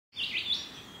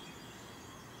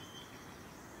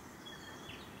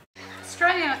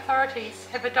Australian authorities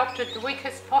have adopted the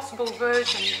weakest possible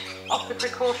version of the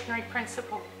precautionary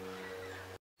principle.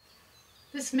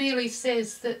 This merely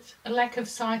says that a lack of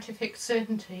scientific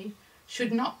certainty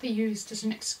should not be used as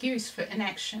an excuse for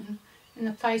inaction in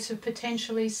the face of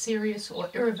potentially serious or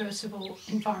irreversible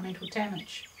environmental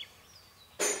damage.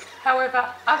 However,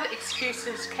 other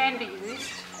excuses can be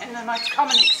used, and the most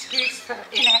common excuse for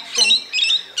inaction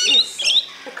is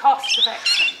the cost of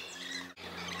action.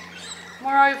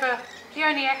 Moreover, the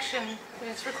only action that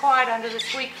is required under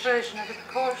this weak version of the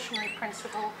precautionary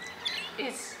principle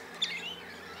is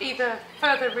either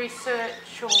further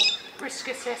research or risk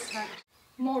assessment.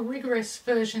 More rigorous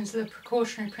versions of the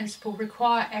precautionary principle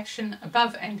require action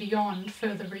above and beyond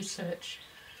further research.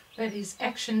 That is,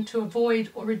 action to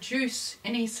avoid or reduce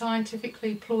any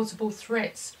scientifically plausible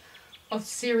threats of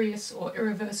serious or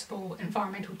irreversible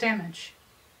environmental damage.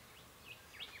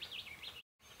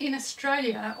 In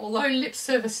Australia, although lip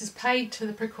service is paid to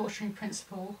the precautionary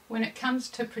principle, when it comes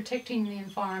to protecting the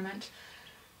environment,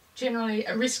 generally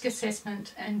a risk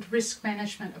assessment and risk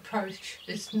management approach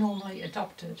is normally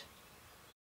adopted.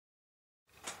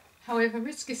 However,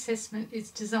 risk assessment is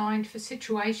designed for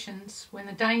situations when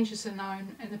the dangers are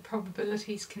known and the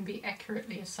probabilities can be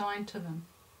accurately assigned to them.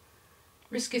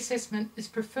 Risk assessment is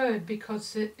preferred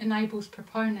because it enables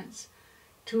proponents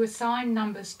to assign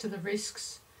numbers to the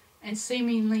risks and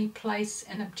seemingly place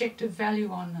an objective value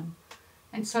on them,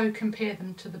 and so compare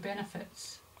them to the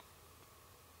benefits.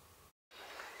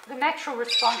 The natural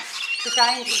response to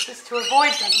dangers is to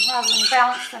avoid them rather than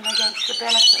balance them against the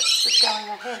benefits of going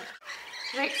ahead.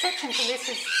 The exception to this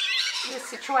is the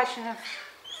situation of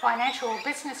financial or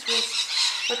business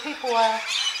risks, where people are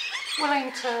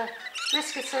willing to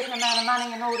risk a certain amount of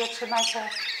money in order to make a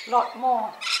lot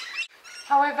more.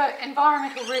 However,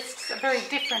 environmental risks are very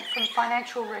different from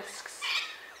financial risks.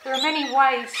 There are many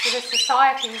ways that a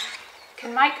society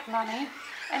can make money,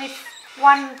 and if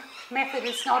one method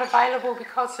is not available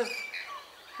because of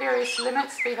various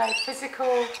limits, be they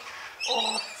physical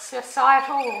or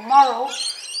societal or moral,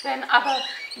 then other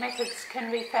methods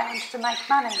can be found to make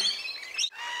money.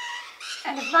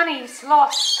 And if money is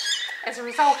lost as a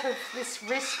result of this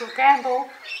risk or gamble,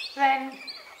 then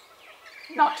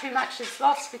not too much is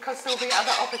lost because there will be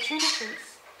other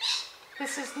opportunities.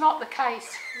 This is not the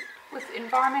case with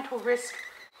environmental risk.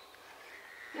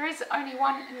 There is only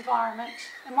one environment,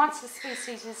 and once the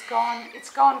species is gone, it's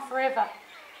gone forever,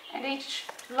 and each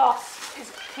loss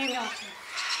is cumulative.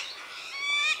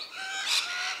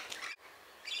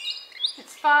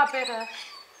 It's far better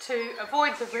to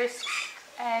avoid the risks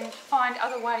and find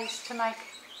other ways to make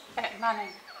that money.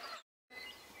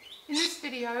 In this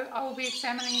video, I will be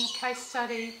examining a case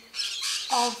study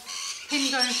of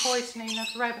pindone poisoning of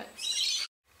rabbits.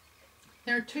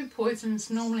 There are two poisons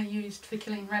normally used for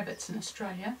killing rabbits in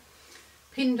Australia,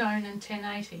 pindone and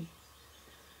 1080.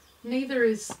 Neither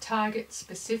is target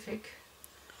specific,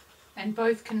 and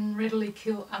both can readily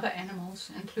kill other animals,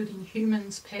 including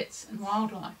humans, pets and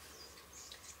wildlife.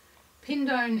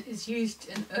 Pindone is used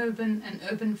in urban and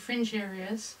urban fringe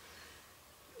areas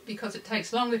because it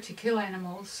takes longer to kill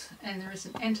animals and there is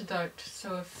an antidote,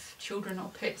 so if children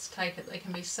or pets take it they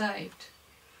can be saved.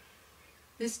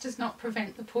 This does not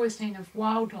prevent the poisoning of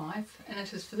wildlife, and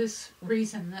it is for this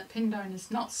reason that pindone is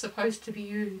not supposed to be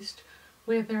used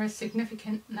where there are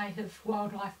significant native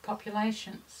wildlife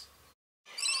populations.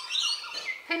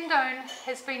 Pindone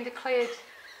has been declared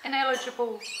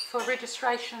ineligible for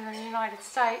registration in the United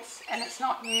States, and it's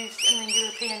not used in the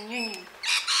European Union.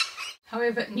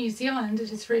 However, in New Zealand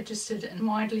it is registered and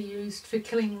widely used for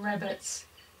killing rabbits,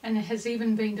 and it has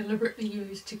even been deliberately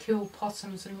used to kill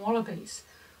possums and wallabies,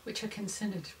 which are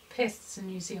considered pests in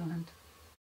New Zealand.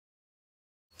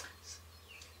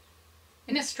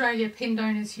 In Australia,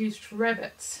 pindone is used for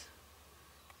rabbits,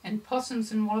 and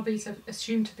possums and wallabies are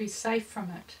assumed to be safe from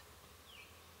it.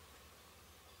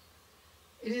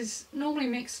 It is normally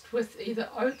mixed with either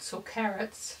oats or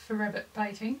carrots for rabbit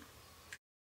baiting.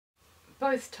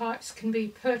 Both types can be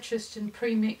purchased in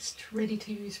pre-mixed,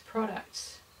 ready-to-use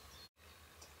products.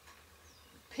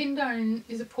 Pindone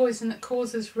is a poison that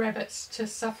causes rabbits to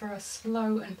suffer a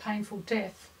slow and painful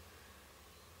death,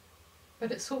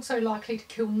 but it's also likely to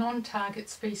kill non-target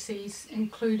species,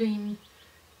 including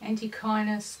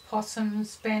antechinus,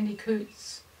 possums,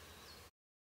 bandicoots.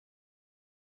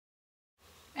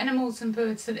 Animals and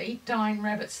birds that eat dying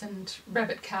rabbits and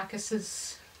rabbit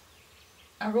carcasses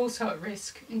are also at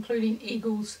risk, including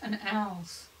eagles and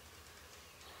owls.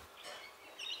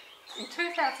 In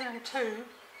 2002,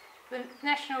 the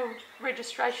National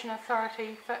Registration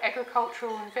Authority for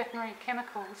Agricultural and Veterinary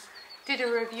Chemicals did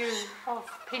a review of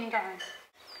pindone.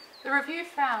 The review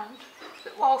found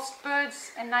that whilst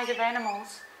birds and native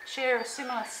animals share a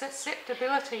similar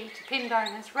susceptibility to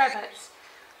pindone as rabbits,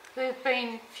 there have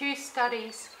been few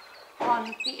studies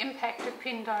on the impact of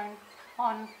pindone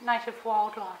on native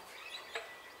wildlife.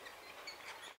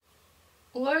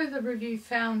 Although the review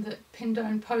found that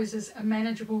pindone poses a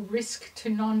manageable risk to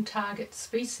non-target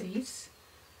species,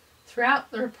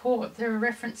 throughout the report there are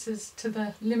references to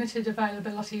the limited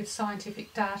availability of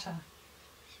scientific data.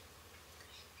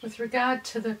 With regard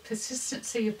to the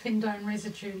persistency of pindone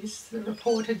residues, the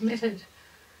report admitted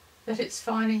that its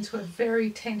findings were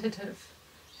very tentative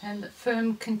and that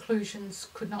firm conclusions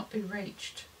could not be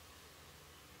reached.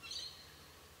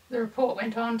 The report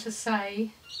went on to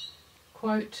say,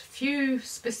 quote, "Few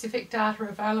specific data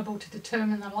available to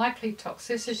determine the likely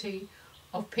toxicity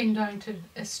of pindone to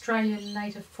Australian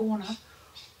native fauna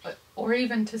or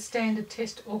even to standard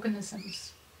test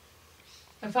organisms.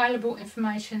 Available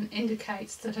information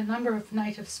indicates that a number of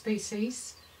native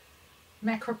species,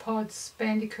 macropods,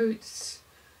 bandicoots,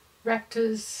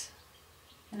 raptors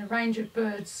and a range of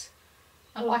birds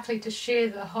are likely to share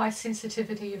the high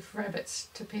sensitivity of rabbits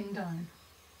to pindone."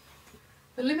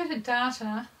 The limited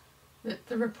data that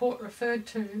the report referred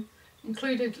to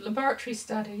included laboratory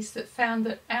studies that found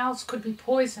that owls could be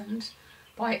poisoned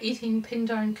by eating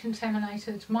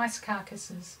pindone-contaminated mice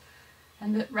carcasses,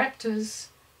 and that raptors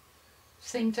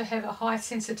seem to have a high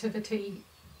sensitivity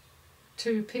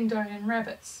to pindone in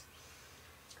rabbits,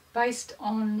 based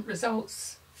on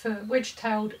results for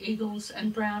wedge-tailed eagles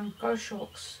and brown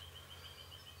goshawks.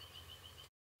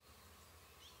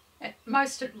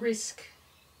 Most at risk,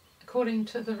 according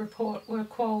to the report, were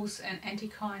quolls and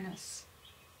antechinus.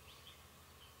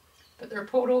 But the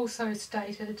report also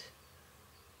stated,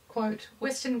 quote,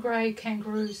 "Western grey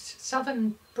kangaroos,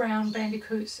 southern brown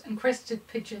bandicoots and crested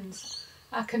pigeons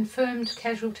are confirmed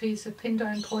casualties of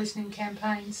pindone poisoning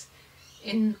campaigns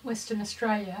in Western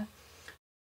Australia.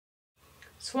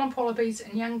 Swamp wallabies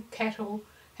and young cattle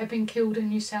have been killed in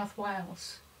New South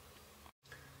Wales."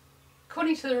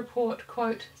 According to the report,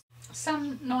 quote,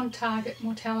 "Some non-target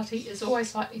mortality is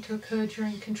always likely to occur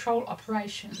during control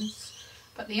operations,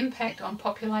 but the impact on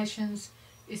populations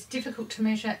is difficult to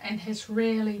measure and has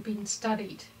rarely been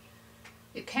studied.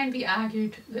 It can be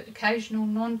argued that occasional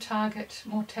non-target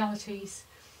mortalities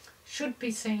should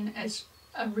be seen as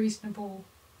a reasonable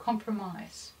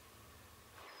compromise."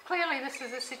 Clearly this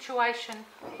is a situation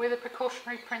where the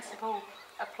precautionary principle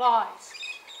applies.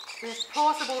 There's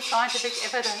plausible scientific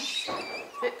evidence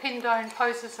that pindone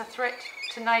poses a threat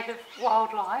to native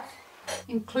wildlife,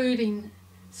 including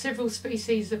several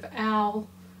species of owl,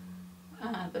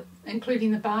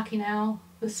 including the barking owl,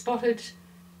 the spotted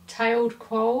tailed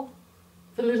quoll,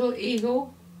 the little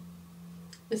eagle,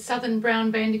 the southern brown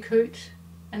bandicoot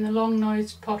and the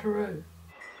long-nosed potteroo.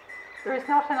 There is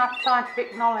not enough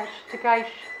scientific knowledge to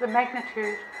gauge the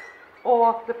magnitude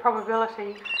or the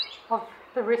probability of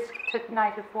the risk to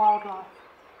native wildlife.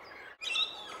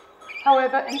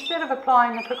 However, instead of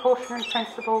applying the precautionary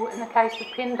principle in the case of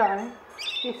pindone,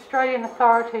 the Australian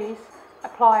authorities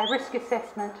apply a risk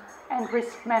assessment and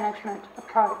risk management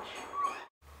approach.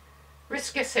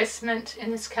 Risk assessment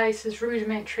in this case is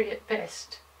rudimentary at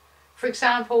best. For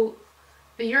example,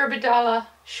 the Eurobodalla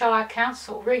Shire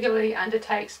Council regularly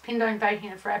undertakes pindone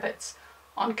baiting of rabbits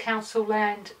on council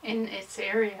land in its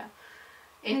area,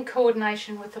 in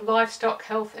coordination with the Livestock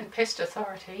Health and Pest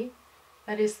Authority,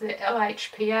 that is the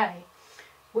LHPA,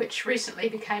 which recently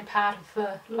became part of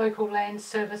the local land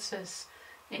services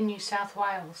in New South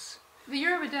Wales. The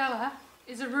Eurobodalla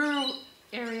is a rural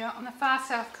area on the far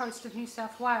south coast of New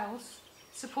South Wales,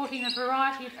 supporting a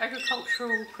variety of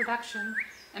agricultural production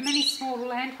and many small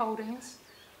landholdings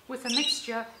with a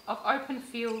mixture of open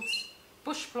fields,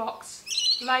 bush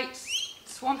blocks, lakes,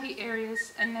 swampy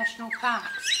areas and national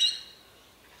parks.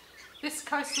 This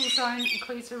coastal zone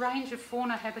includes a range of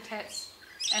fauna habitats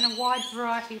and a wide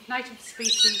variety of native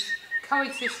species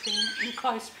coexisting in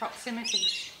close proximity.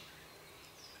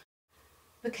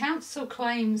 The council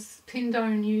claims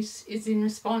pindone use is in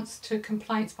response to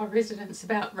complaints by residents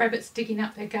about rabbits digging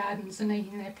up their gardens and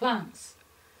eating their plants.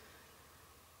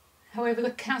 However,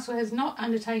 the council has not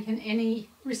undertaken any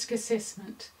risk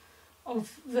assessment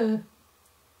of the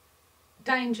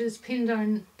dangers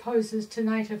pindone poses to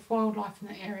native wildlife in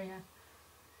the area.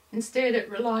 Instead, it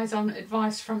relies on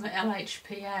advice from the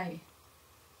LHPA.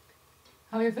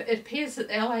 However, it appears that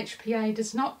the LHPA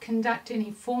does not conduct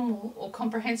any formal or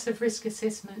comprehensive risk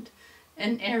assessment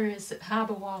in areas that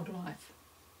harbour wildlife.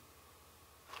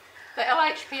 The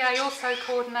LHPA also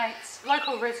coordinates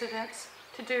local residents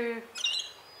to do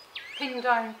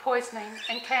pindone poisoning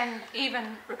and can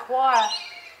even require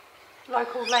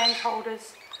local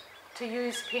landholders to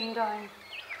use pindone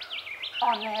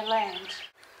on their land.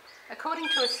 According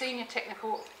to a senior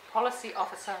technical policy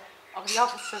officer of the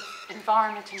Office of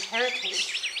Environment and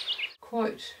Heritage,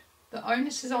 quote, "The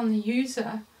onus is on the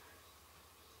user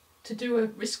to do a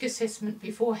risk assessment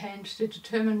beforehand to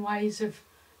determine ways of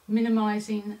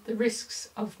minimising the risks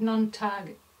of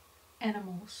non-target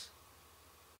animals."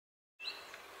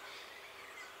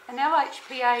 An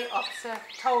LHPA officer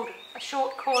told a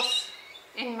short course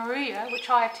in Maria, which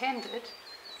I attended,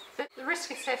 that the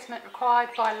risk assessment required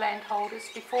by landholders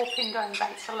before pindone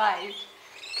baits are laid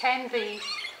can be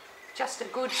just a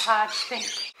good hard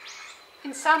think.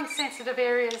 In some sensitive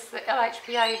areas, the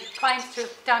LHPA claims to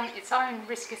have done its own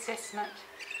risk assessment,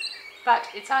 but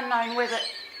it's unknown whether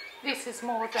this is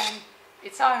more than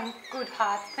its own good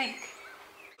hard think.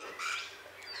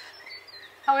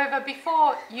 However,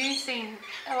 before using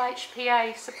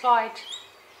LHPA supplied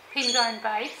pindone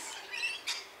baits,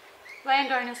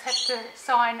 landowners have to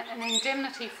sign an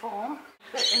indemnity form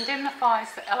that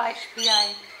indemnifies the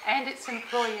LHPA and its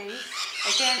employees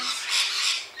against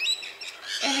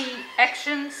any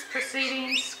actions,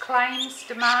 proceedings, claims,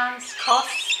 demands,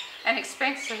 costs and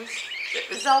expenses that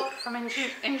result from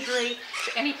injury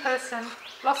to any person,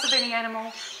 loss of any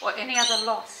animal or any other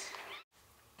loss.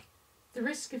 The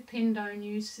risk of pindone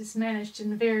use is managed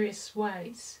in various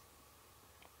ways.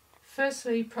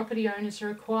 Firstly, property owners are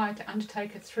required to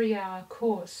undertake a 3-hour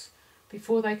course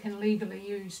before they can legally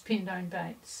use pindone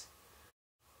baits.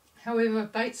 However,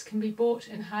 baits can be bought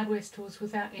in hardware stores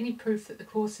without any proof that the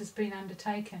course has been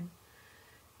undertaken,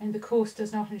 and the course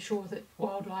does not ensure that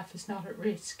wildlife is not at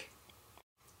risk.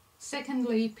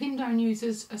 Secondly, pindone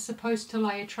users are supposed to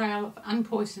lay a trail of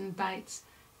unpoisoned baits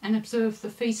and observe the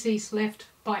faeces left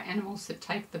by animals that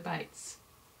take the baits.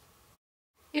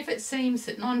 If it seems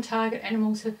that non-target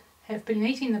animals have been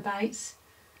eating the baits,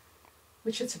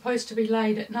 which are supposed to be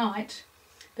laid at night,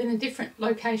 then a different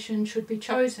location should be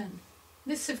chosen.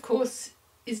 This, of course,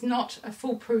 is not a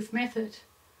foolproof method,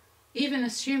 even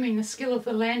assuming the skill of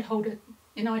the landholder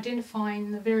in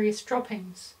identifying the various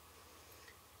droppings.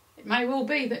 It may well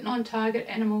be that non-target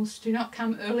animals do not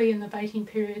come early in the baiting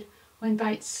period when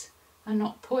baits are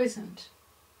not poisoned.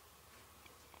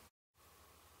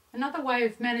 Another way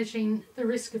of managing the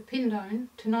risk of pindone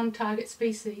to non-target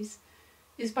species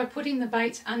is by putting the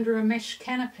baits under a mesh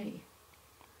canopy.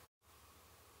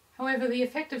 However, the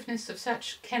effectiveness of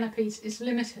such canopies is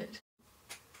limited.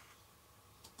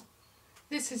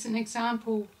 This is an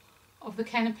example of the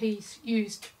canopies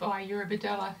used by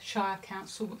Eurobodalla Shire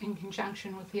Council in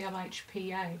conjunction with the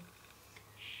LHPA.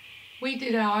 We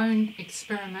did our own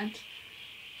experiment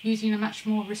using a much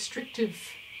more restrictive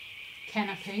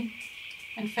canopy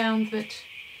and found that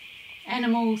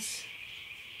animals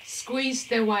squeezed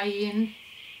their way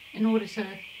in order to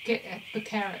get at the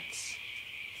carrots.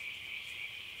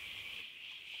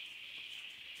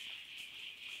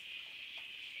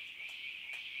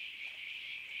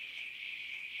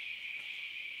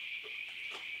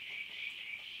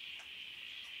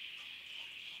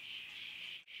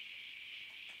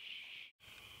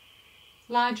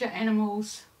 Larger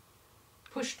animals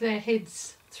pushed their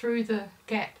heads through the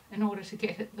gap in order to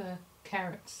get at the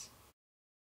carrots.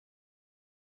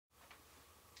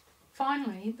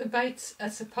 Finally, the baits are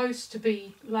supposed to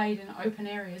be laid in open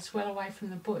areas well away from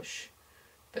the bush,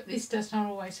 but this does not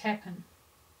always happen.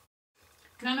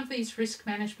 None of these risk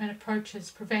management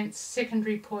approaches prevents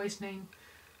secondary poisoning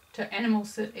to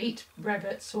animals that eat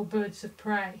rabbits or birds of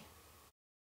prey.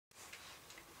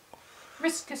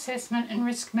 Risk assessment and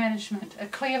risk management are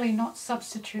clearly not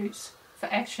substitutes for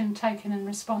action taken in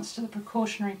response to the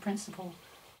precautionary principle.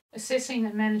 Assessing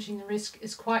and managing the risk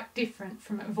is quite different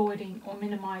from avoiding or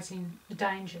minimising the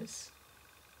dangers.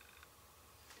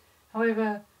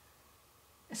 However,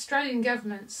 Australian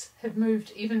governments have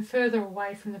moved even further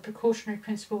away from the precautionary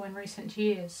principle in recent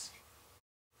years.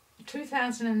 The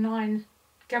 2009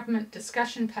 government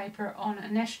discussion paper on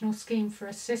a national scheme for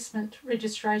assessment,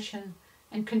 registration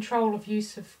and control of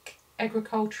use of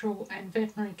agricultural and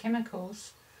veterinary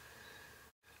chemicals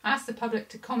asked the public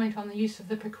to comment on the use of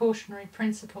the precautionary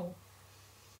principle.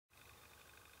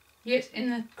 Yet in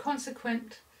the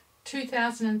consequent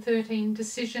 2013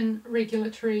 Decision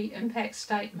Regulatory Impact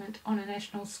Statement on a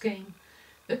national scheme,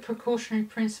 the precautionary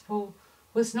principle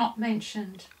was not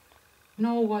mentioned,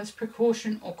 nor was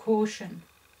precaution or caution,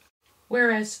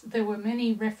 whereas there were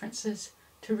many references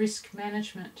to risk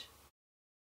management.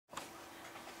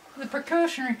 The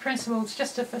precautionary principle is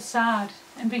just a facade,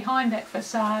 and behind that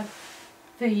facade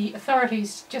the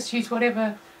authorities just use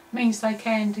whatever means they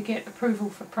can to get approval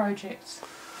for projects.